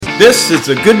This is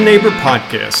the Good Neighbor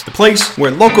Podcast, the place where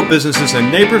local businesses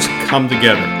and neighbors come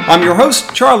together. I'm your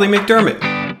host, Charlie McDermott.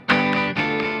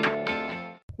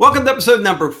 Welcome to episode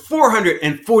number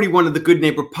 441 of the Good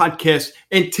Neighbor Podcast.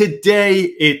 And today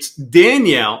it's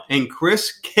Danielle and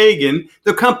Chris Kagan,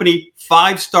 the company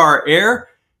 5 Star Air.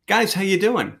 Guys, how you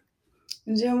doing?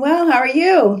 I'm doing well. How are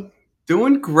you?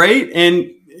 Doing great.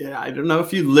 And I don't know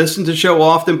if you listen to the show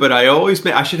often, but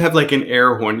I should have like an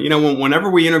air horn. You know, whenever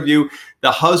we interview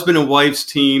the husband and wife's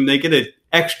team, they get an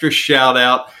extra shout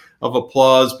out of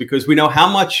applause because we know how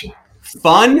much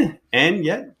fun and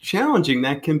yet challenging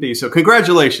that can be. So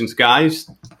congratulations, guys.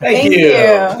 Thank you.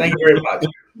 Thank you very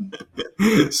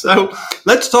much. So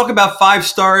let's talk about 5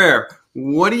 Star Air.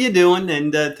 What are you doing?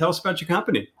 And tell us about your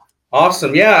company.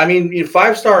 Awesome. Yeah. I mean,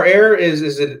 5 Star Air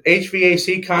is an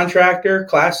HVAC contractor,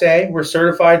 Class A. We're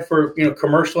certified for,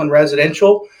 commercial and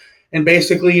residential. And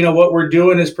basically, what we're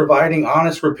doing is providing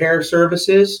honest repair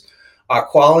services,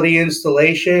 quality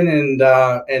installation,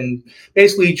 and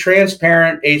basically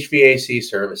transparent HVAC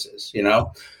services.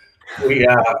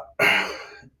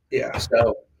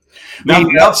 So now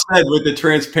enough said with the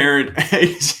transparent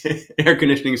air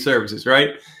conditioning services,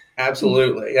 right?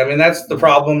 Absolutely. I mean, that's the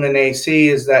problem in AC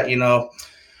is that,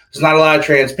 there's not a lot of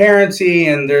transparency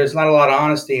and there's not a lot of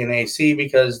honesty in AC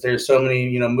because there's so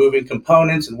many, moving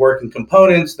components and working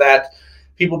components that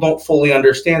people don't fully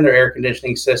understand their air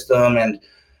conditioning system. And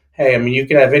hey, I mean, you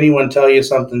can have anyone tell you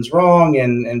something's wrong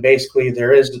and basically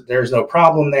there's no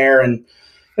problem there. And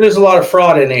there's a lot of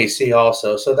fraud in AC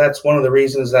also. So that's one of the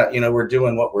reasons that, we're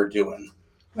doing what we're doing.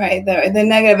 Right. The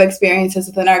negative experiences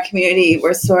within our community,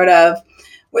 we're sort of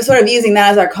using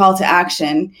that as our call to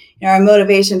action, our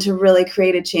motivation to really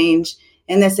create a change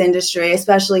in this industry,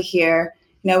 especially here.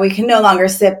 We can no longer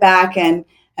sit back and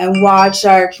watch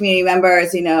our community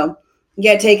members,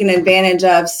 get taken advantage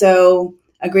of so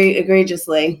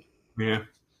egregiously. Yeah.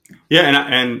 Yeah.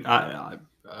 And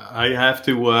I have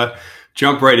to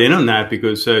jump right in on that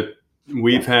because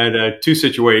we've had 2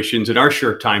 situations in our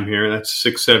short time here. That's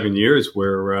 6-7 years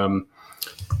where,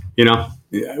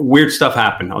 weird stuff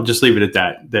happened. I'll just leave it at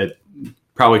that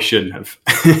probably shouldn't have.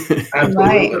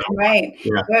 Right.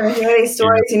 Yeah. We have these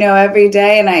stories, every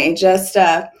day. And I just,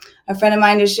 a friend of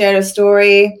mine just shared a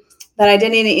story that I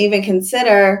didn't even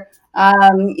consider,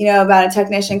 about a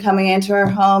technician coming into her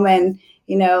home and,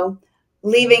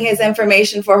 leaving his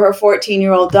information for her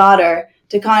 14-year-old daughter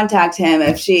to contact him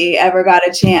if she ever got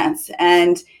a chance.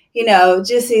 And,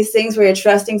 just these things where you're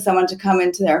trusting someone to come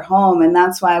into their home. And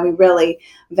that's why we really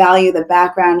value the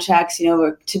background checks,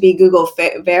 to be Google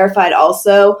verified.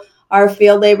 Also, our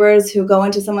field laborers who go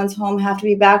into someone's home have to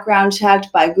be background checked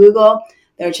by Google.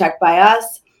 They're checked by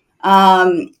us.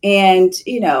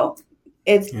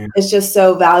 It's just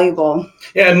so valuable.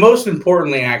 Yeah. And most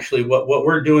importantly, actually, what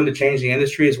we're doing to change the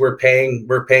industry is we're paying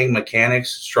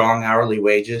mechanics strong hourly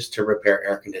wages to repair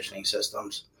air conditioning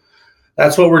systems.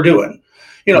 That's what we're doing.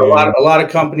 A lot of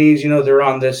companies, they're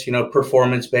on this,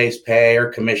 performance-based pay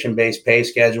or commission-based pay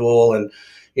schedule. And,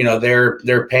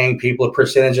 they're paying people a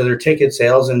percentage of their ticket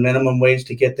sales and minimum wage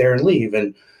to get there and leave.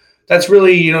 And that's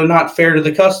really, not fair to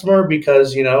the customer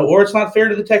because, or it's not fair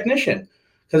to the technician.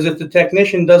 Because if the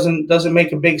technician doesn't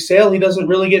make a big sale, he doesn't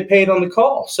really get paid on the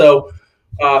call. So,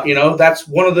 that's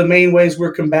one of the main ways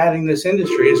we're combating this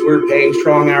industry is we're paying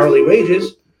strong hourly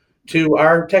wages to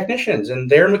our technicians and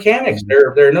their mechanics.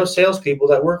 There are no salespeople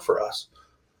that work for us.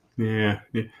 Yeah.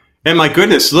 And my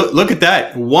goodness, look at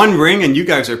that. One ring and you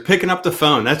guys are picking up the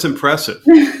phone. That's impressive.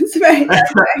 That's right.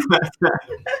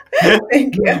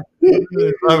 Thank you.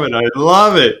 I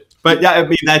love it. But yeah, I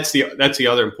mean, that's the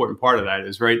other important part of that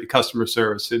is right. The customer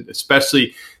service, and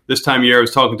especially this time of year. I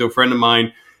was talking to a friend of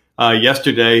mine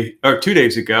yesterday or 2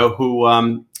 days ago who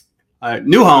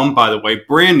new home, by the way,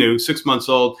 brand new, 6 months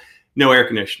old. No air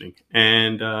conditioning.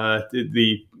 And again,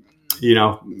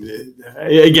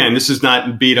 this is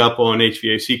not beat up on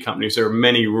HVAC companies. There are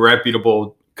many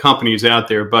reputable companies out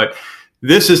there, but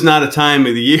this is not a time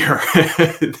of the year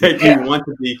that you want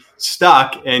to be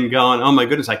stuck and going, oh my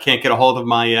goodness, I can't get a hold of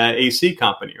my AC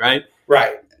company, right?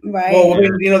 Right.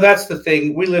 Well, that's the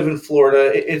thing. We live in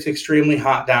Florida. It's extremely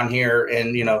hot down here.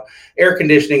 And, air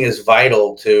conditioning is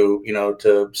vital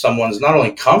to someone's not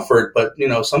only comfort, but,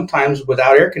 sometimes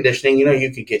without air conditioning,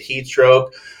 you could get heat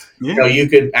stroke. Yeah. You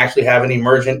could actually have an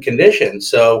emergent condition.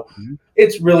 So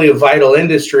It's really a vital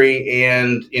industry.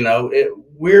 And,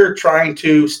 we're trying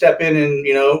to step in and,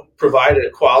 provide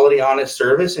a quality, honest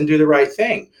service and do the right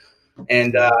thing.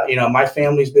 And, my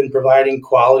family's been providing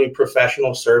quality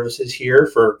professional services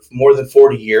here for more than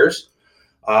 40 years.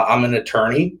 I'm an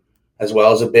attorney as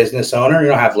well as a business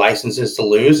owner. I have licenses to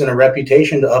lose and a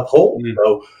reputation to uphold.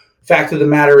 So fact of the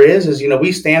matter is,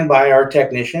 we stand by our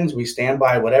technicians. We stand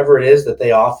by whatever it is that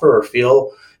they offer or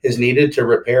feel is needed to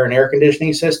repair an air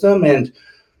conditioning system. And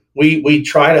we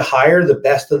try to hire the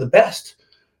best of the best.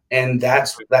 And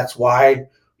that's why,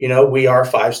 we are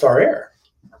 5-Star Air.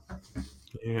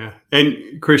 Yeah.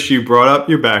 And Chris, you brought up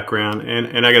your background,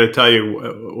 and I got to tell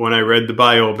you, when I read the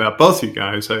bio about both you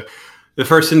guys, the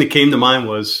first thing that came to mind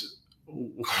was,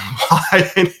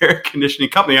 why an air conditioning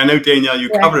company? I know, Danielle, you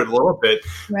covered it a little bit,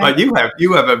 but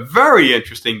you have a very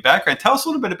interesting background. Tell us a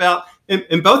little bit about,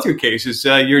 in both your cases,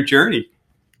 your journey.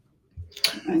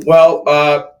 Well,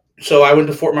 so I went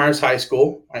to Fort Myers High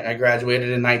School. I graduated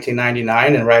in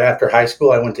 1999, and right after high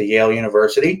school, I went to Yale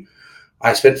University.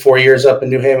 I spent 4 years up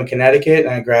in New Haven, Connecticut,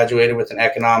 and I graduated with an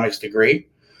economics degree.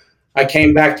 I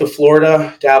came back to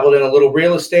Florida, dabbled in a little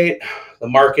real estate. The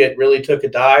market really took a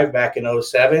dive back in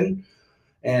 2007,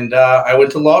 and I went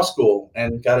to law school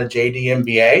and got a JD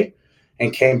MBA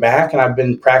and came back, and I've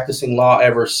been practicing law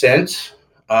ever since.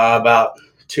 About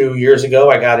 2 years ago,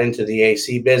 I got into the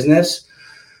AC business.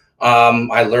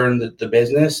 I learned the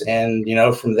business, and,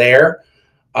 from there,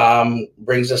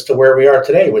 brings us to where we are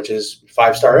today, which is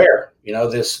 5-Star Air.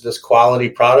 This quality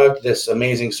product, this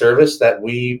amazing service that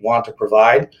we want to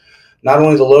provide, not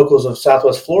only the locals of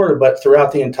Southwest Florida, but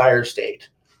throughout the entire state.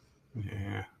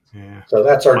 Yeah. So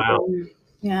that's our goal.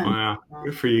 Yeah. Wow.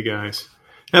 Good for you guys.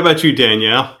 How about you,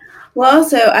 Danielle? Well,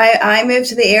 so I moved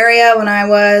to the area when I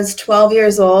was 12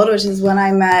 years old, which is when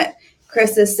I met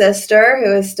Chris's sister,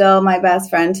 who is still my best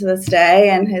friend to this day.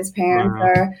 And his parents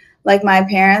are like my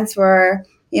parents were.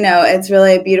 It's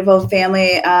really a beautiful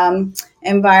family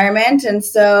environment. And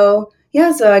so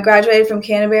I graduated from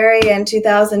Canterbury in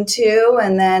 2002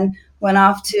 and then went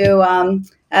off to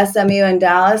SMU in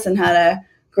Dallas and had a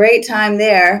great time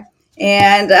there.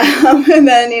 And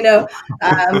then,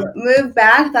 moved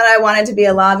back, thought I wanted to be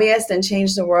a lobbyist and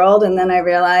change the world. And then I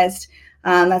realized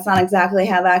that's not exactly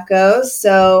how that goes.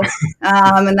 So,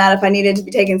 and that if I needed to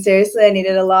be taken seriously, I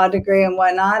needed a law degree and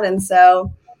whatnot. And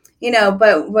so,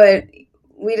 but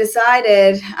we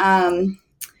decided,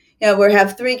 we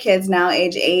have 3 kids now,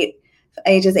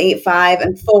 ages 8, 5,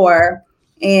 and 4.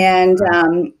 And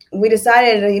we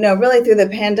decided, really through the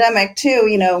pandemic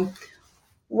too,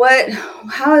 what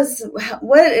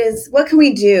can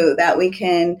we do that we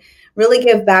can really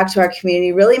give back to our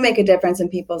community, really make a difference in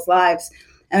people's lives?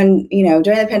 And, during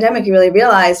the pandemic, you really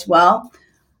realized, well,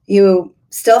 you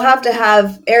still have to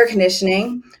have air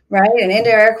conditioning, right? And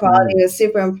indoor air quality is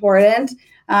super important.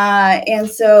 And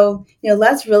so,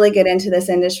 let's really get into this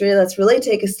industry. Let's really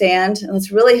take a stand and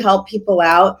let's really help people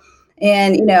out.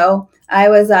 And, I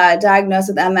was diagnosed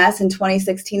with MS in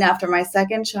 2016 after my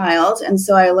second child. And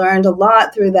so I learned a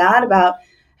lot through that about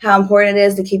how important it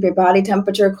is to keep your body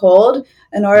temperature cold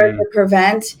in order to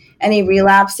prevent any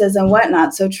relapses and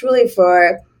whatnot. So truly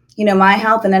for, my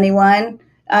health and anyone,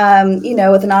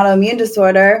 with an autoimmune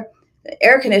disorder,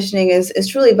 air conditioning is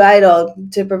truly vital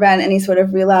to prevent any sort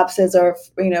of relapses or,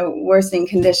 worsening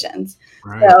conditions.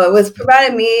 Right. So it was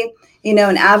provided me,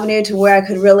 an avenue to where I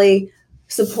could really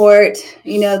support,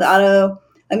 the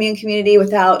autoimmune community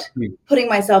without putting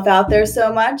myself out there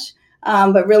so much,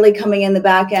 but really coming in the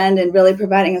back end and really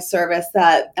providing a service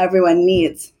that everyone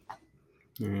needs.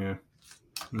 Yeah.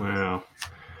 Wow.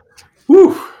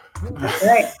 Whew. That's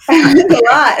right. That's a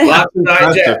lot. Lots of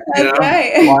digest. That's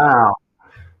right.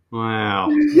 Wow.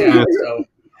 Yeah,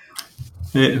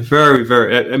 very,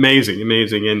 very amazing.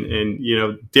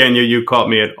 And Daniel, you caught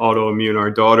me at autoimmune.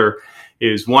 Our daughter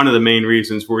is one of the main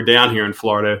reasons we're down here in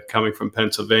Florida, coming from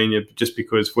Pennsylvania, just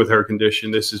because with her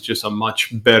condition, this is just a much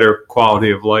better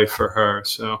quality of life for her.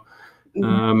 So,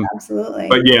 absolutely.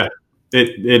 But yeah,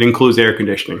 it includes air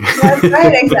conditioning. That's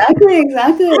right. Exactly.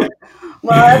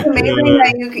 Well, it's amazing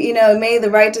that you made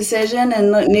the right decision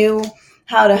and knew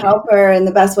how to help her in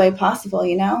the best way possible.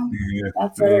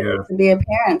 That's what it is to be a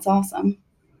parent. It's awesome.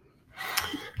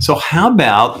 So how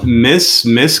about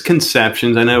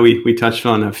misconceptions? I know we touched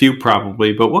on a few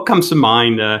probably, but what comes to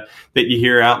mind that you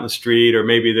hear out in the street, or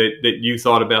maybe that you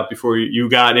thought about before you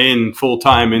got in full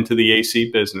time into the AC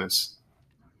business?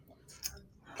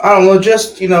 I don't know,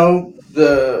 just,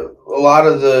 a lot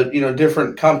of the,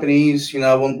 different companies,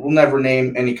 we'll never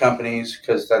name any companies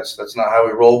because that's not how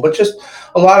we roll, but just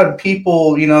a lot of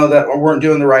people, that weren't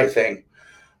doing the right thing.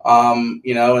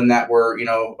 And that were,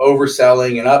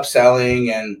 overselling and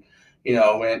upselling and,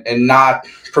 and not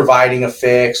providing a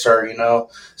fix or,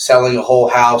 selling a whole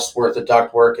house worth of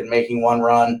ductwork and making one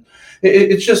run.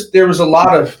 It's just, there was a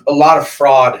lot of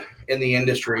fraud in the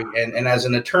industry. And as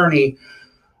an attorney,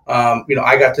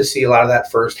 I got to see a lot of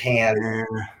that firsthand.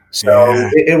 So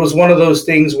it was one of those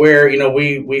things where,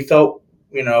 we felt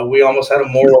we almost had a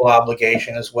moral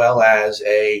obligation as well as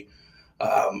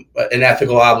an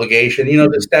ethical obligation,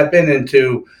 to step in and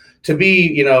to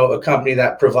be, a company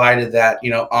that provided that,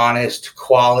 honest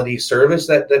quality service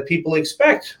that people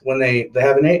expect when they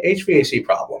have an HVAC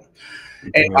problem.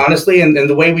 And honestly, and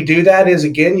the way we do that is,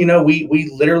 again,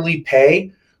 we literally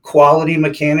pay quality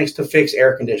mechanics to fix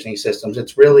air conditioning systems.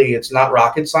 It's not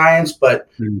rocket science, but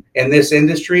in this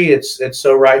industry, it's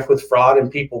so rife with fraud and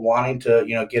people wanting to,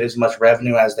 get as much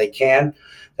revenue as they can,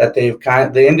 that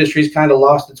the industry's kind of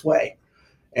lost its way.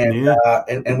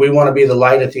 And we want to be the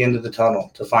light at the end of the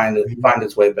tunnel to find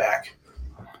its way back.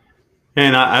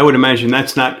 And I would imagine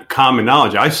that's not common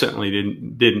knowledge. I certainly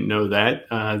didn't know that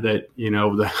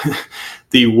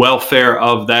the welfare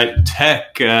of that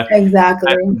tech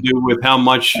exactly has to do with how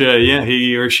much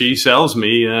he or she sells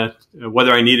me,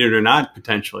 whether I need it or not,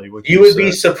 potentially. You would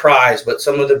be surprised, but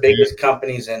some of the biggest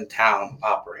companies in town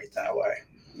operate that way.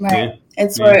 Right.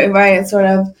 It's sort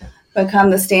of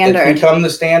become the standard. It's become the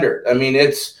standard. I mean,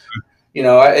 it's.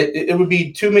 It would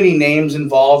be too many names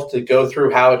involved to go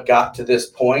through how it got to this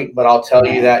point, but I'll tell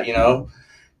you that,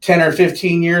 10 or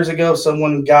 15 years ago,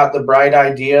 someone got the bright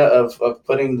idea of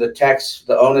putting the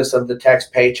onus of the tech's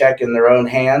paycheck in their own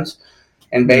hands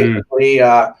and basically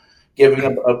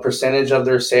giving a percentage of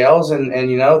their sales. And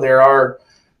there are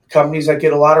companies that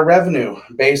get a lot of revenue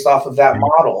based off of that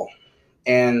model.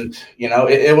 And,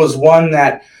 it was one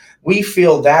that we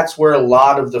feel that's where a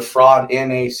lot of the fraud in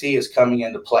AC is coming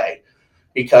into play.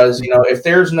 Because, if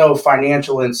there's no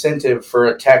financial incentive for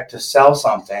a tech to sell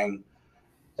something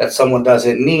that someone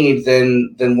doesn't need,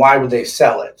 then why would they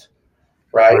sell it?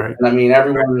 Right. And I mean,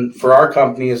 everyone for our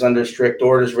company is under strict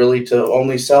orders really to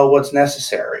only sell what's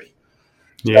necessary.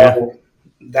 Yeah. So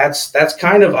that's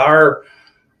kind of our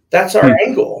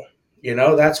angle.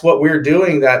 That's what we're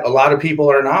doing that a lot of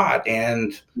people are not.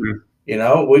 And,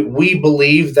 we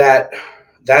believe that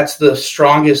that's the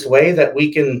strongest way that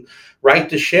we can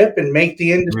right the ship and make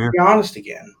the industry honest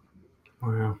again.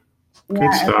 Wow.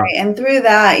 Good stuff. Right. And through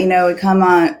that, we come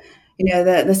on,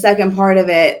 the second part of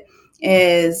it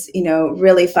is,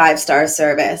 really 5-star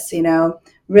service,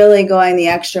 really going the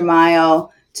extra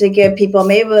mile to give people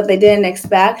maybe what they didn't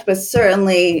expect, but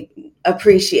certainly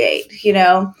appreciate,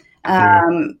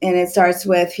 and it starts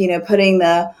with, putting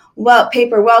the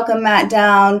paper welcome mat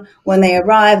down when they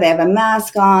arrive. They have a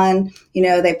mask on,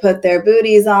 they put their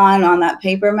booties on that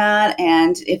paper mat.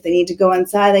 And if they need to go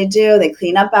inside, they do. They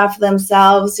clean up after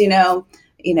themselves. It's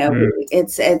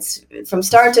from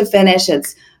start to finish.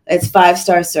 It's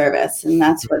 5-star service, and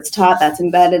that's what's taught. That's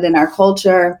embedded in our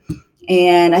culture.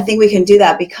 And I think we can do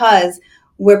that because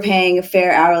we're paying a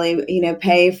fair hourly,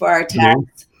 pay for our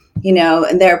techs,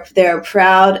 and they're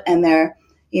proud and they're,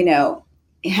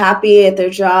 happy at their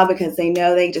job because they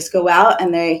know they just go out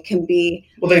and they can be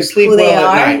they sleep well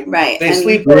at night. Right. They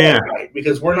sleep well at night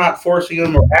because we're not forcing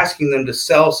them or asking them to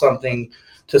sell something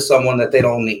to someone that they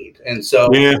don't need. And so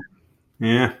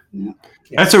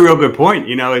that's a real good point.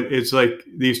 It's like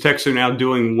these techs are now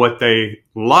doing what they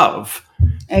love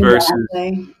versus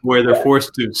where they're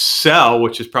forced to sell,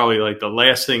 which is probably like the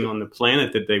last thing on the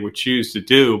planet that they would choose to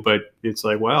do. But it's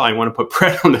like, well, I want to put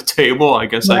bread on the table. I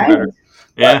guess I better.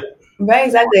 Yeah. Right,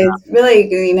 exactly. It's really,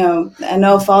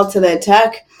 no fault to the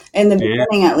tech in the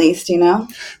beginning, at least,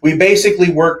 We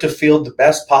basically work to field the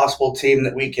best possible team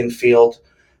that we can field,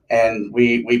 and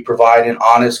we provide an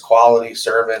honest quality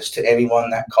service to anyone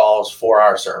that calls for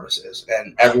our services,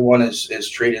 and everyone is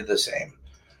treated the same.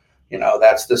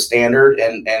 That's the standard,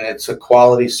 and it's a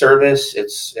quality service.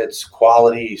 It's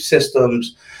quality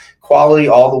systems, quality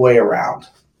all the way around.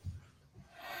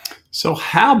 So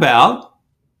how about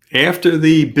after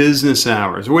the business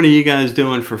hours, what are you guys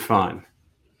doing for fun?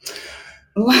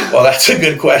 Well, that's a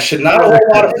good question. Not a whole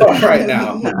lot of fun right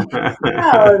now.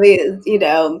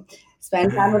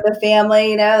 Spend time with the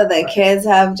family. The kids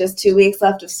have just 2 weeks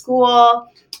left of school.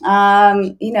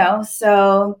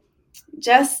 So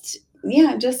just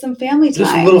some family time.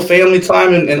 Just a little family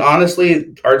time. And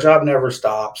honestly, our job never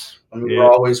stops. I mean,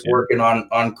 we're always working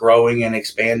on growing and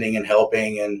expanding and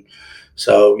helping. And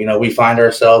so, we find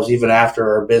ourselves, even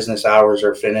after our business hours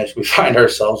are finished, we find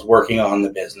ourselves working on the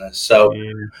business. So,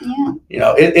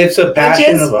 it's a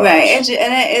passion of ours. Right. And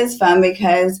it is fun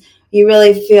because you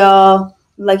really feel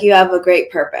like you have a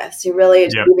great purpose. You're really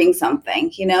achieving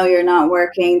something. You're not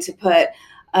working to put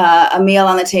a meal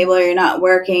on the table. You're not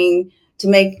working to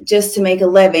make a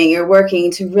living. You're working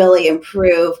to really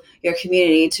improve your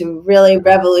community, to really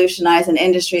revolutionize an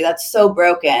industry that's so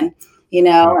broken,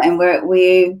 and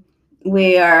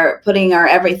we are putting our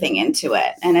everything into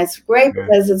it. And it's great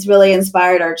because it's really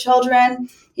inspired our children,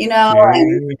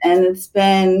 and it's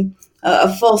been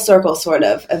a full circle sort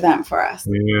of event for us.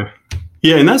 Yeah.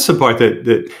 Yeah, and that's the part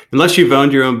that unless you've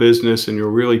owned your own business and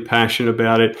you're really passionate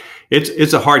about it,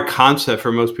 it's a hard concept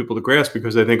for most people to grasp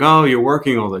because they think, oh, you're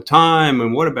working all the time,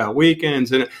 and what about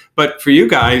weekends? But for you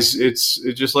guys, it's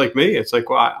just like me. It's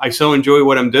like, well, I so enjoy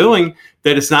what I'm doing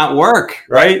that it's not work,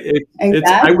 right?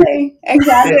 Exactly,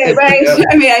 right.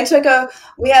 I mean,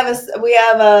 we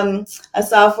have a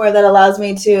software that allows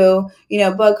me to,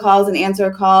 book calls and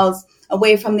answer calls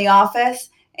away from the office.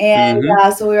 And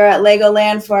so we were at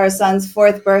Legoland for our son's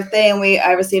 4th birthday, and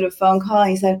I received a phone call,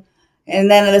 and he said, and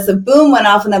then this boom went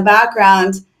off in the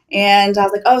background, and I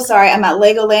was like, oh, sorry, I'm at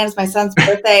Legoland. It's my son's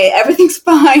birthday. Everything's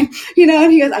fine.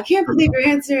 And he goes, I can't believe you're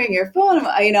answering your phone,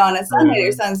 on a Sunday,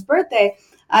 your son's birthday.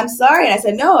 I'm sorry. And I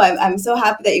said, no, I'm so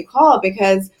happy that you called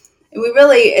because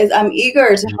I'm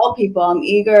eager to help people. I'm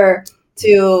eager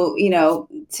to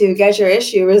get your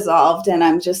issue resolved. And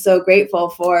I'm just so grateful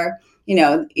for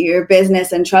your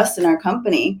business and trust in our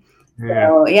company. Yeah.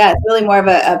 So it's really more of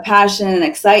a passion and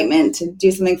excitement to do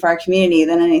something for our community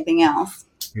than anything else.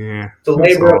 Yeah. The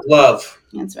labor of love.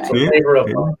 That's right. The labor of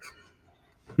love.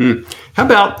 How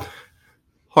about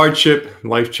hardship,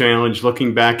 life challenge,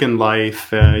 looking back in life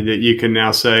that you can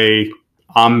now say,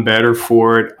 I'm better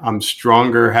for it. I'm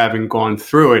stronger having gone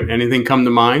through it. Anything come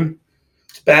to mind?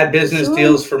 Bad business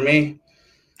deals for me.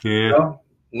 Yeah.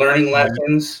 Learning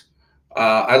lessons.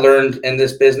 I learned in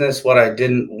this business what I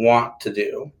didn't want to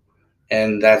do.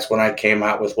 And that's when I came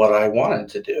out with what I wanted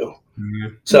to do.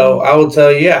 Mm-hmm. So I will tell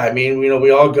you, I mean,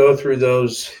 we all go through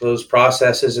those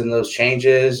processes and those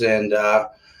changes. And,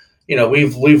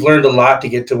 we've learned a lot to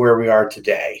get to where we are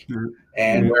today. Mm-hmm.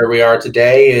 And where we are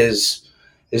today is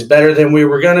better than we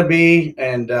were going to be.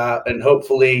 And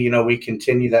hopefully, we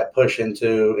continue that push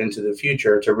into the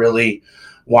future to really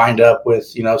wind up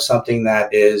with, something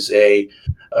that is a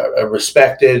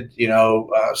respected,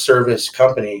 service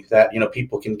company that,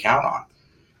 people can count on.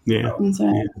 Yeah. That's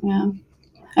right. Yeah.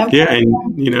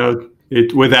 And,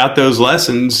 without those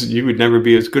lessons, you would never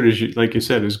be as good as like you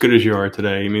said, as good as you are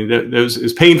today. I mean, those,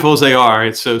 as painful as they are,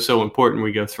 it's so important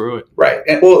we go through it. Right.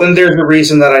 And there's a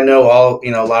reason that I know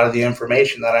a lot of the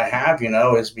information that I have,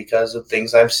 is because of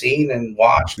things I've seen and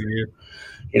watched,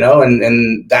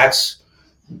 and that's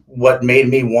what made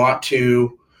me want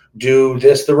to do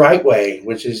this the right way,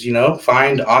 which is,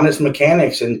 find honest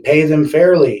mechanics and pay them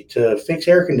fairly to fix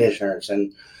air conditioners.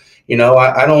 And,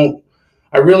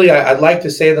 I'd like to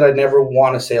say that I never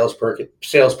want a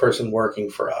salesperson working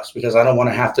for us because I don't want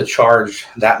to have to charge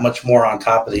that much more on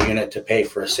top of the unit to pay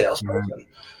for a salesperson.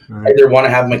 Right. I either want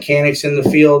to have mechanics in the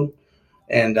field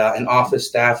and office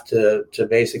staff to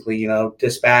basically,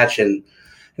 dispatch and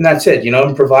that's it,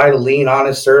 and provide a lean,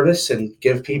 honest service and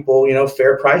give people,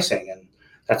 fair pricing. And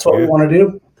that's what we want to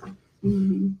do.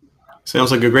 Mm-hmm.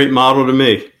 Sounds like a great model to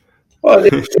me. Well,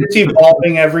 it's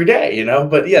evolving every day,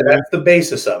 but that's the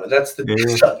basis of it. That's the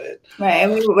base of it. Right.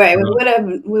 And we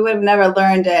would have never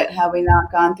learned it had we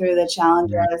not gone through the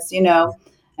challenges,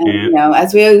 And,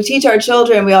 as we teach our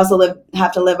children, we also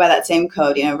have to live by that same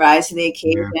code, rise to the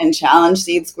occasion, challenge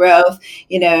seeds growth,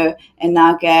 and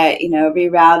not get,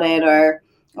 rerouted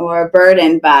or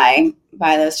burdened by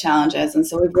those challenges. And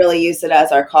so we've really used it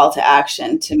as our call to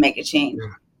action to make a change.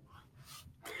 Yeah.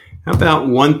 How about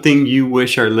one thing you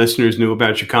wish our listeners knew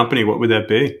about your company? What would that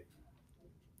be?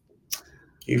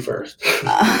 You first.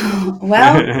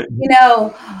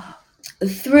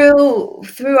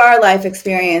 Through our life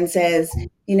experiences,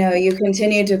 you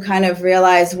continue to kind of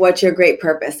realize what your great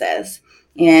purpose is.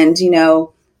 And,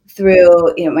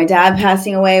 through, my dad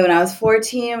passing away when I was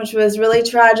 14, which was really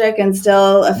tragic and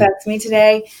still affects me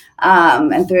today.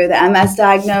 And through the MS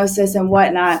diagnosis and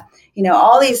whatnot,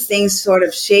 all these things sort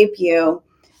of shape you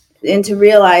into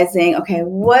realizing, okay,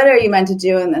 what are you meant to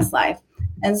do in this life?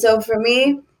 And so for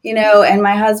me, and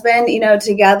my husband,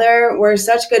 together, we're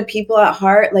such good people at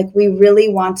heart. Like we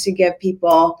really want to give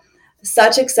people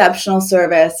such exceptional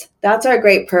service. That's our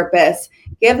great purpose.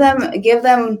 Give them,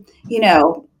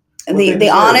 the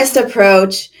honest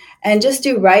approach and just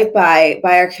do right by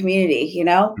our community.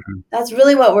 Mm-hmm. That's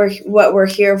really what we're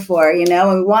here for, and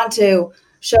we want to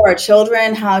show our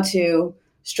children how to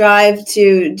strive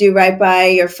to do right by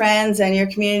your friends and your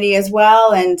community as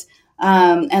well. And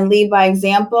lead by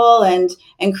example and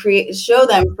show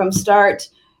them from start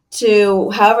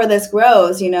to however this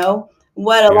grows,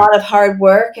 what a lot of hard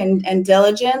work and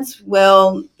diligence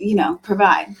will,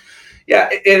 provide. Yeah.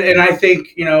 And I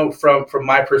think, from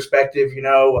my perspective,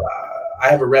 I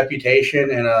have a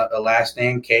reputation and a last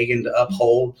name, Kagan, to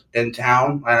uphold in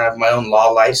town. I have my own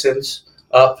law license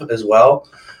up as well.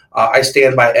 I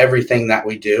stand by everything that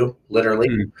we do, literally,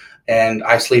 and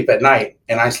I sleep at night,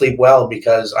 and I sleep well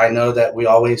because I know that we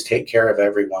always take care of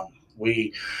everyone.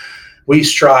 We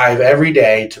strive every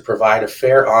day to provide a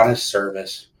fair, honest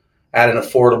service at an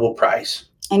affordable price.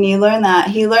 And you learn that.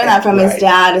 He learned that from his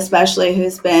dad, especially,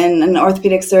 who's been an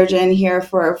orthopedic surgeon here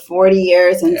for 40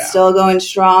 years and still going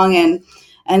strong, and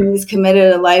he's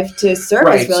committed a life to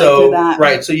service through that.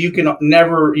 Right. So you can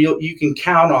you can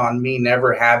count on me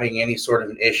never having any sort of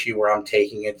an issue where I'm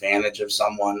taking advantage of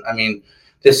someone. I mean,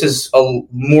 this is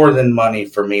more than money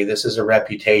for me. This is a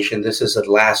reputation. This is a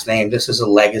last name. This is a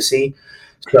legacy.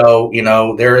 So,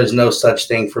 there is no such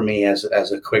thing for me as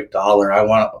a quick dollar. I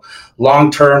want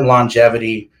long-term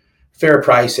longevity, fair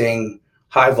pricing,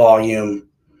 high volume.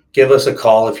 Give us a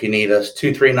call if you need us.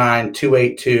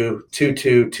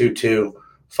 239-282-2222,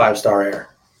 5-Star Air.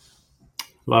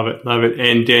 Love it. Love it.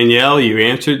 And Danielle, you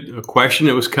answered a question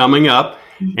that was coming up.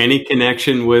 Any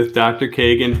connection with Dr.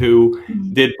 Kagan, who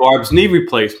did Barb's knee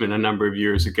replacement a number of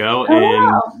years ago?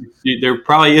 There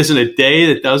probably isn't a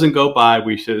day that doesn't go by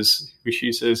where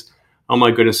she says, oh my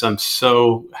goodness, I'm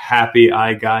so happy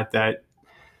I got that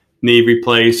knee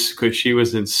replaced, because she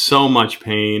was in so much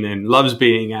pain and loves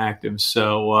being active.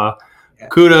 So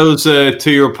kudos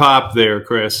to your pop there,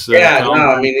 Chris. That's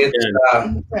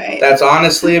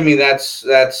honestly,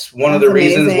 that's one of the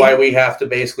reasons why we have to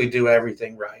basically do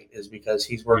everything right, is because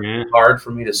he's working hard for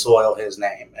me to soil his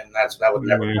name, and that would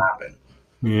never happen.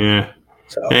 Yeah.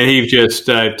 So. And he just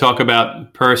talk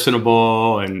about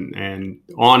personable and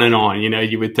on and on.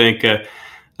 You would think a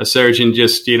surgeon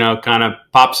just, kind of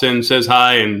pops in, says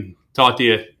hi, and talk to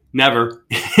you. Never.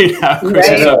 Chris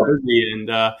is so busy, and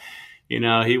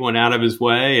he went out of his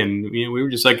way, and we were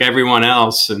just like everyone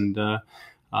else, and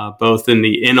both in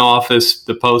the in-office,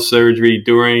 the post-surgery,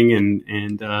 during,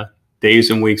 and days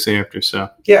and weeks after. So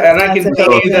and I can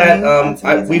tell you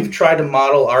that we've tried to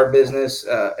model our business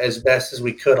as best as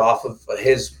we could off of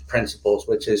his principles,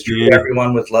 which is treat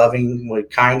everyone with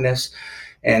kindness,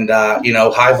 and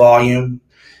high volume.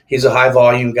 He's a high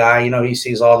volume guy. He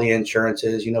sees all the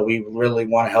insurances. We really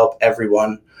want to help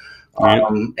everyone.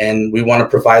 And we want to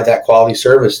provide that quality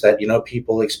service that,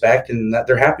 people expect and that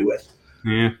they're happy with.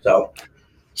 Yeah. So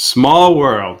small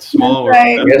world.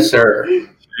 Right. Yes, sir.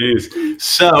 Jeez.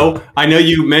 So I know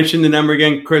you mentioned the number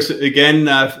again, Chris,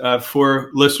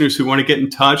 for listeners who want to get in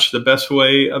touch, the best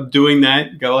way of doing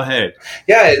that, go ahead.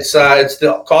 Yeah, it's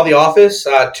call the office,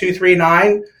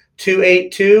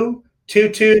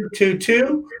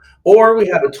 239-282-2222, or we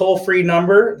have a toll-free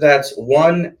number that's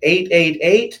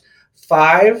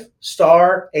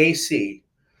 1-888-5-STAR AC.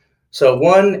 So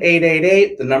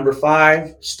 1-888, the number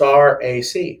 5-STAR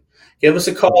AC. Give us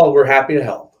a call. We're happy to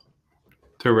help.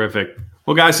 Terrific.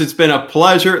 Well, guys, it's been a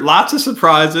pleasure. Lots of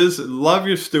surprises. Love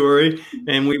your story.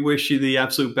 And we wish you the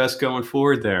absolute best going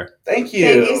forward there. Thank you.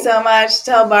 Thank you so much.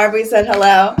 Tell Barb we said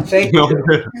hello. Thank you. All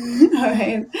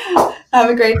right. Have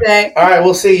a great day. All right.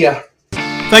 We'll see you.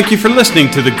 Thank you for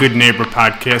listening to the Good Neighbor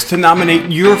Podcast. To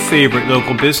nominate your favorite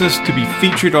local business to be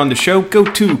featured on the show, go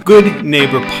to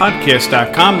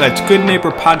goodneighborpodcast.com. That's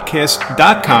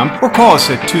goodneighborpodcast.com, or call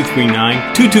us at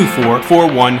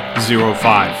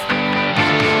 239-224-4105.